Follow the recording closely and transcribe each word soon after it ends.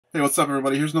Hey, what's up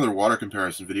everybody? Here's another water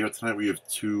comparison video. Tonight we have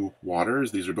two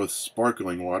waters. These are both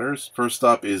sparkling waters. First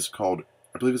up is called,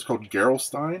 I believe it's called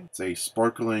Gerolsteiner. It's a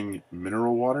sparkling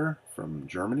mineral water from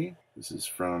Germany. This is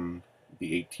from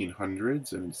the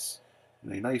 1800s and it's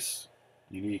in a nice,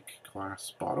 unique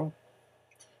glass bottle.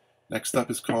 Next up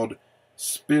is called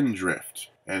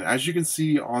Spindrift. And as you can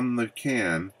see on the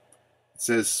can, it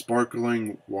says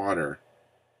sparkling water.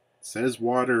 It says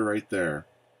water right there.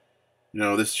 You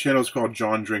know, this channel is called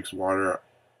John Drinks Water.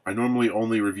 I normally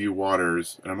only review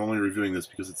waters, and I'm only reviewing this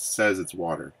because it says it's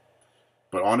water.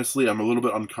 But honestly, I'm a little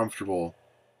bit uncomfortable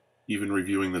even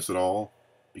reviewing this at all,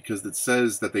 because it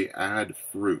says that they add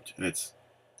fruit, and this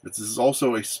is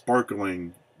also a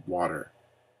sparkling water.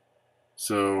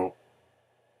 So,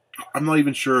 I'm not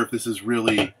even sure if this is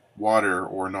really water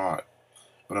or not,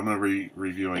 but I'm going to be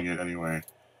reviewing it anyway.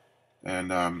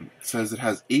 And it says it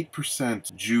has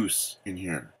 8% juice in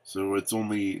here, so it's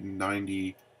only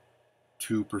 92%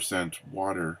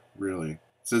 water, really. It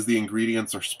says the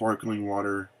ingredients are sparkling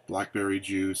water, blackberry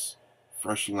juice,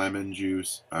 fresh lemon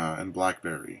juice, and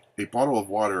blackberry. A bottle of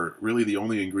water, really the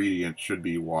only ingredient should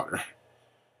be water.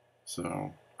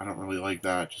 So I don't really like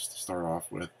that, just to start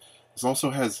off with. This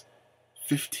also has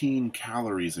 15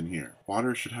 calories in here.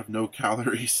 Water should have no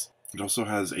calories. It also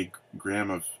has a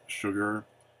gram of sugar.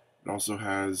 It also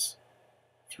has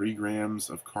 3 grams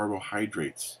of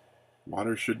carbohydrates.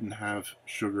 Water shouldn't have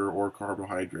sugar or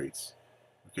carbohydrates.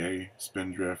 Okay,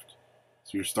 Spindrift.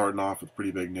 So you're starting off with pretty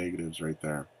big negatives right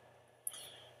there.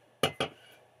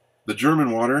 The German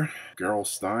water,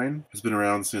 Gerolsteiner, has been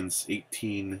around since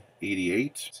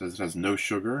 1888. It says it has no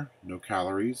sugar, no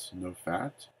calories, no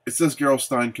fat. It says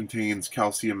Gerolsteiner contains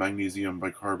calcium, magnesium,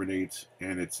 bicarbonate,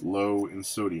 and it's low in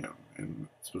sodium, and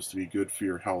it's supposed to be good for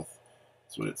your health.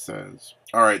 That's what it says.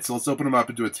 Alright, so let's open them up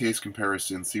and do a taste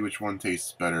comparison, see which one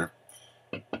tastes better.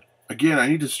 Again, I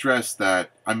need to stress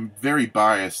that I'm very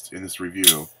biased in this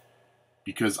review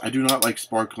because I do not like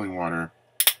sparkling water,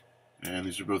 and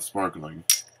these are both sparkling.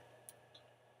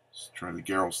 Let's try the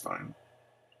Gerolsteiner.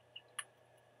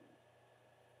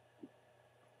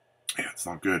 Yeah, it's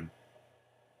not good.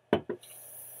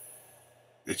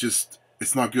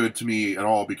 It's not good to me at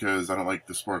all because I don't like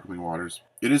the sparkling waters.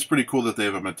 It is pretty cool that they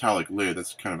have a metallic lid.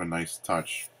 That's kind of a nice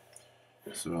touch.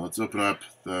 So let's open up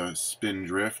the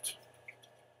Spindrift.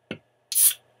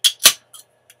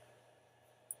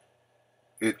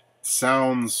 It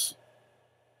sounds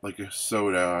like a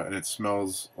soda and it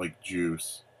smells like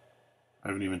juice. I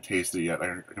haven't even tasted it yet.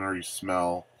 I can already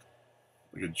smell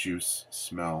like a juice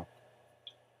smell.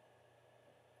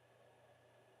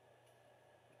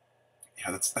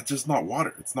 Yeah, that's just not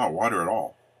water. It's not water at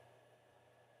all.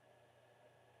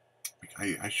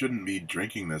 I shouldn't be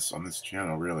drinking this on this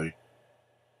channel, really.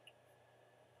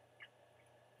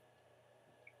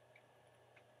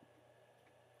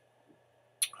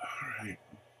 Alright.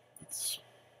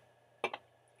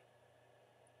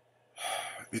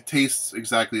 It tastes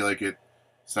exactly like it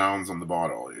sounds on the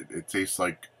bottle. It tastes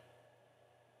like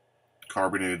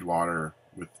carbonated water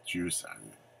with juice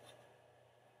added.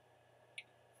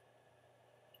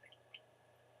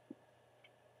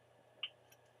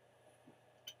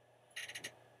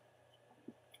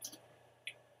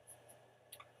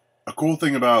 A cool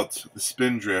thing about the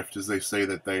Spindrift is they say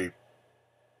that they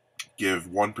give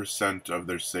 1% of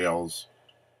their sales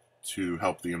to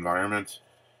help the environment.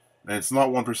 And it's not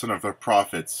 1% of their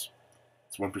profits,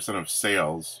 it's 1% of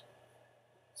sales.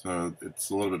 So it's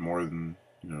a little bit more than,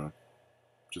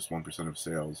 just 1% of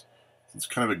sales. So it's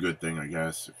kind of a good thing, I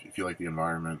guess, if you like the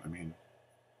environment. I mean,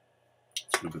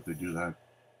 it's good that they do that.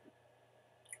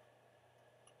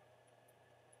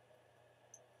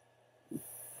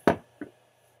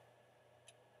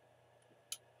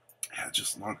 Yeah, it's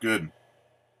just not good.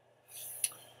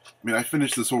 I mean, I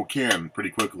finished this whole can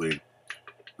pretty quickly.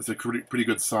 It's a pretty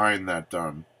good sign that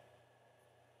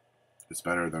it's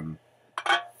better than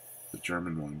the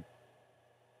German one.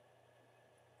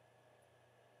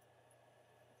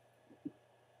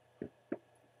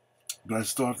 But I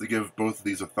still have to give both of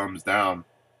these a thumbs down,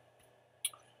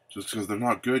 just because they're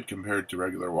not good compared to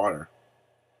regular water.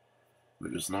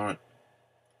 They're just not.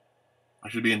 I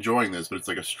should be enjoying this, but it's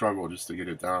like a struggle just to get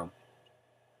it down.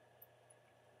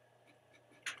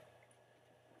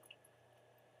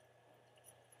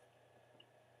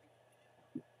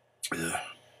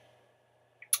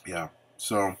 Yeah,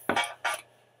 so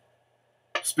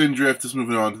Spindrift is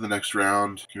moving on to the next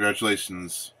round.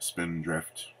 Congratulations,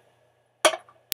 Spindrift.